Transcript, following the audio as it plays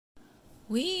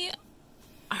We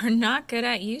are not good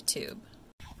at YouTube.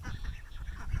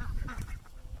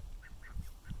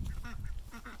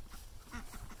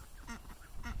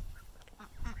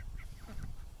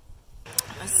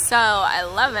 So I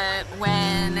love it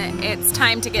when it's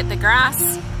time to get the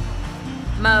grass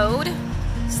mowed.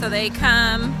 So they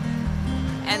come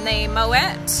and they mow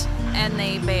it and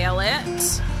they bale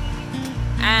it.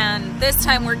 And this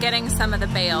time we're getting some of the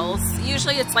bales.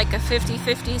 Usually it's like a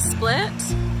 50-50 split.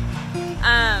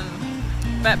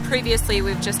 But previously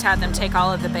we've just had them take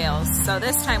all of the bales. So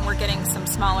this time we're getting some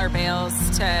smaller bales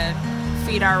to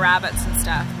feed our rabbits and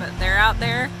stuff. But they're out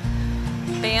there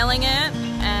baling it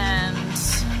and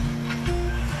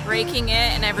raking it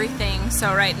and everything.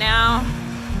 So right now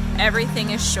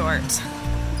everything is short.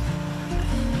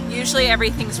 Usually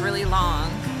everything's really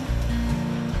long.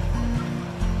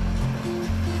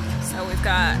 So we've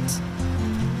got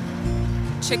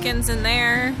chickens in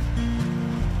there.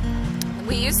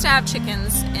 We used to have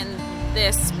chickens in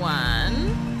this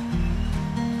one,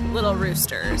 little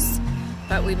roosters,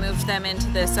 but we moved them into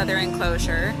this other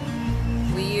enclosure.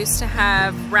 We used to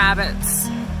have rabbits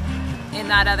in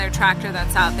that other tractor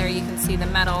that's out there. You can see the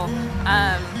metal.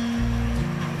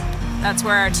 That's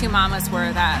where our two mamas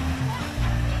were that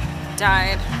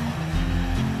died.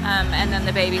 And then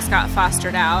the babies got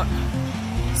fostered out.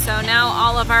 So now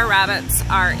all of our rabbits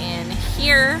are in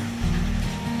here.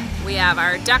 We have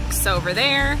our ducks over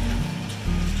there,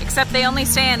 except they only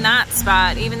stay in that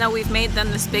spot. Even though we've made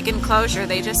them this big enclosure,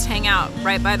 they just hang out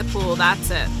right by the pool, that's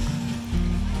it.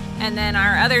 And then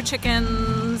our other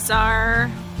chickens are,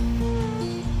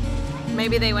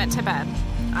 maybe they went to bed.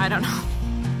 I don't know.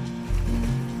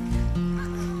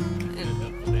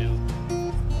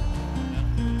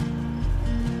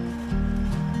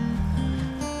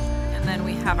 And then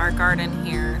we have our garden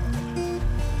here.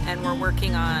 And we're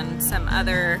working on some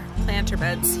other planter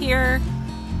beds here.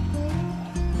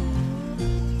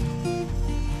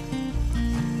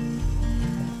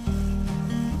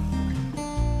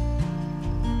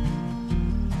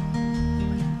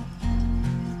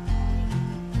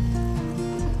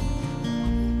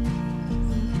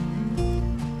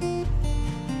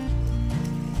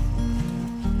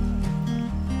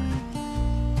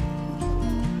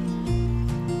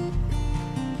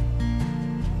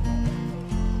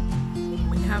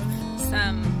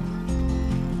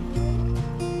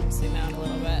 Zoom out a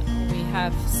little bit. We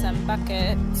have some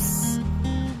buckets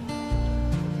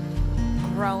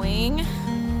growing.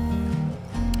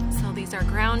 So these are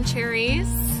ground cherries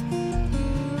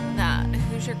that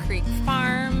Hoosier Creek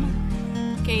Farm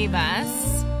gave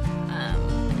us,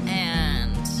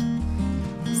 and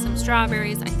some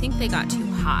strawberries. I think they got too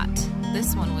hot.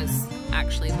 This one was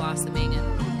actually blossoming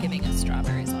and giving us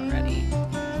strawberries already.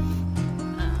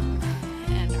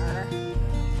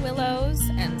 Willows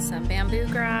and some bamboo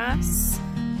grass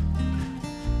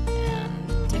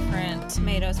and different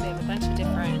tomatoes. We have a bunch of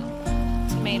different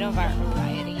tomato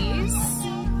varieties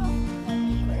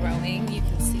growing. You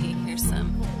can see here's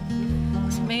some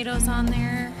tomatoes on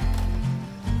there,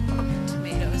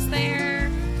 tomatoes there.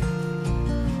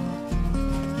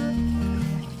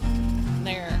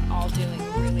 They're all doing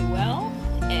really well.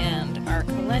 And our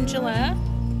calendula.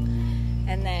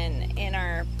 And then in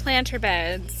our planter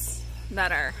beds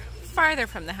that are farther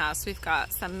from the house, we've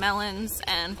got some melons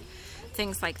and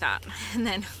things like that. And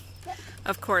then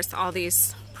of course all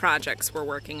these projects we're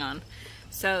working on.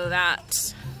 So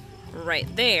that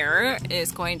right there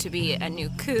is going to be a new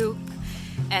coop,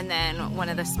 and then one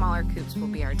of the smaller coops will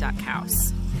be our duck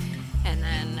house. And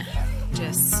then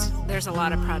just there's a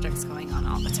lot of projects going on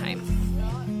all the time.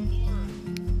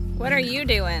 What are you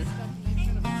doing?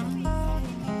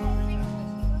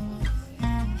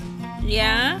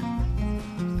 Yeah?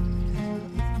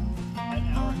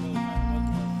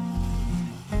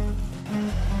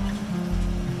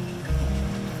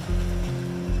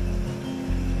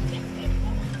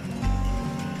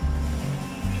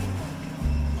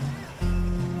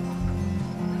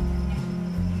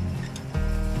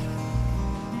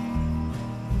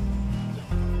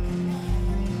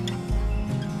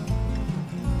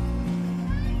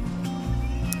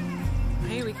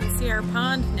 We can see our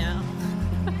pond now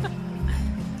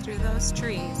through those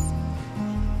trees.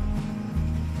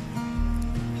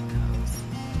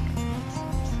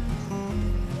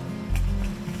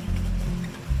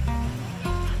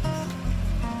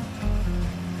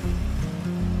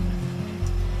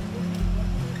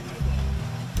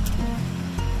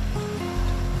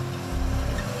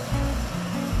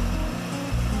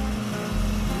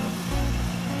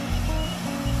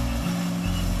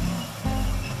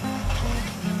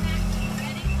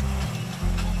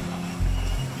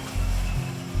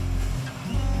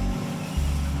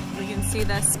 can see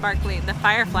the the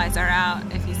fireflies are out.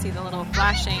 If you see the little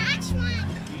flashing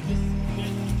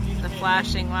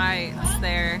lights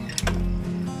there, it's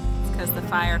because the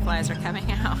fireflies are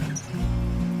coming out.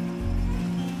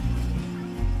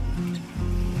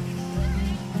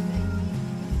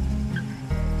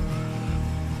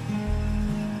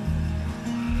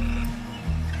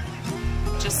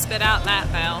 Just spit out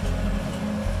that bell.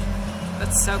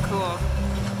 That's so cool.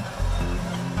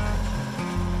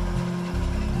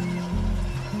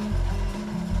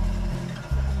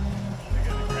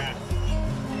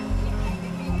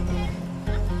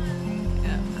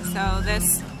 So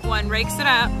this one rakes it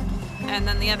up, and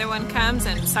then the other one comes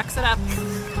and sucks it up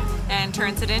and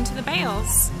turns it into the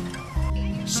bales.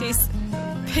 She's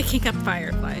picking up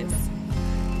fireflies.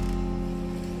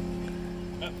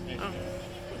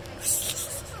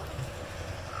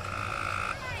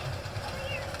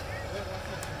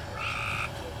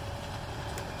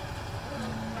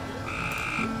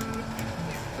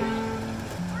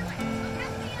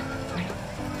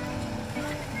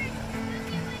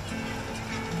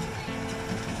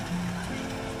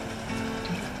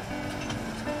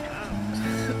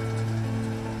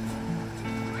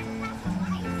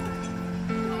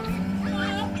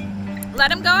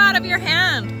 Let him go out of your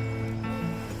hand.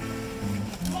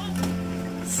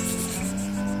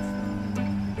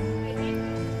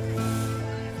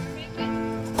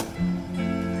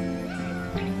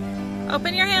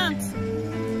 Open your hands.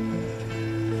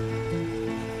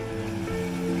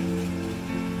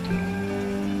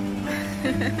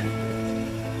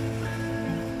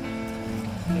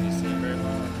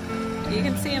 You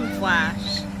can see him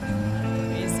flash.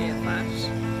 You see it flash.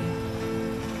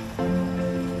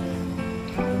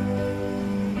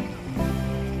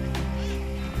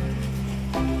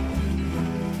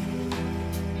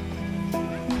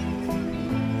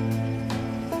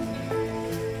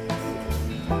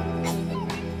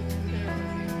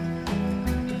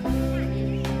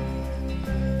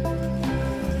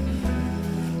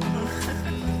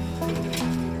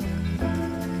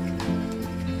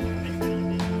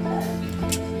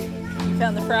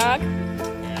 Found the frog?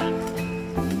 Yeah.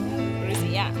 Where is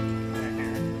he at?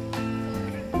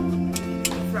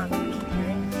 Frog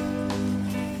here.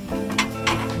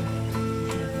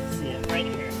 See it right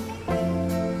here.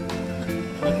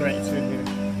 Look right through here.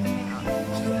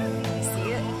 You see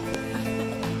it?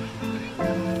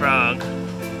 Frog.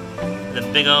 The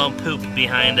big old poop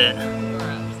behind it.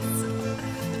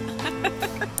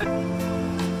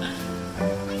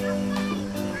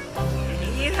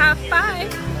 You have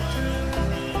 5.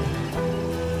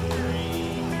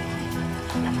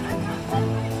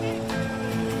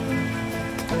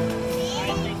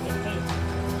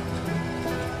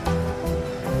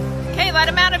 Okay, let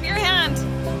him out of your hand.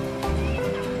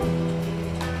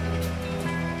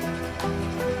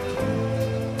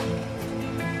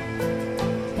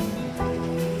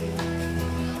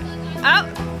 Oh!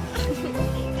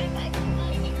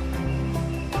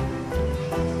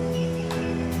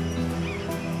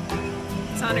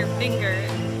 It's on her finger.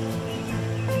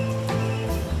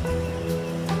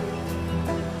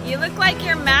 You look like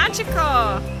you're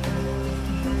magical.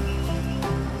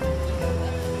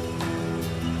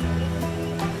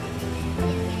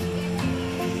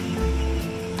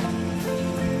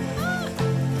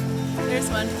 There's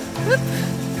one. Whoop.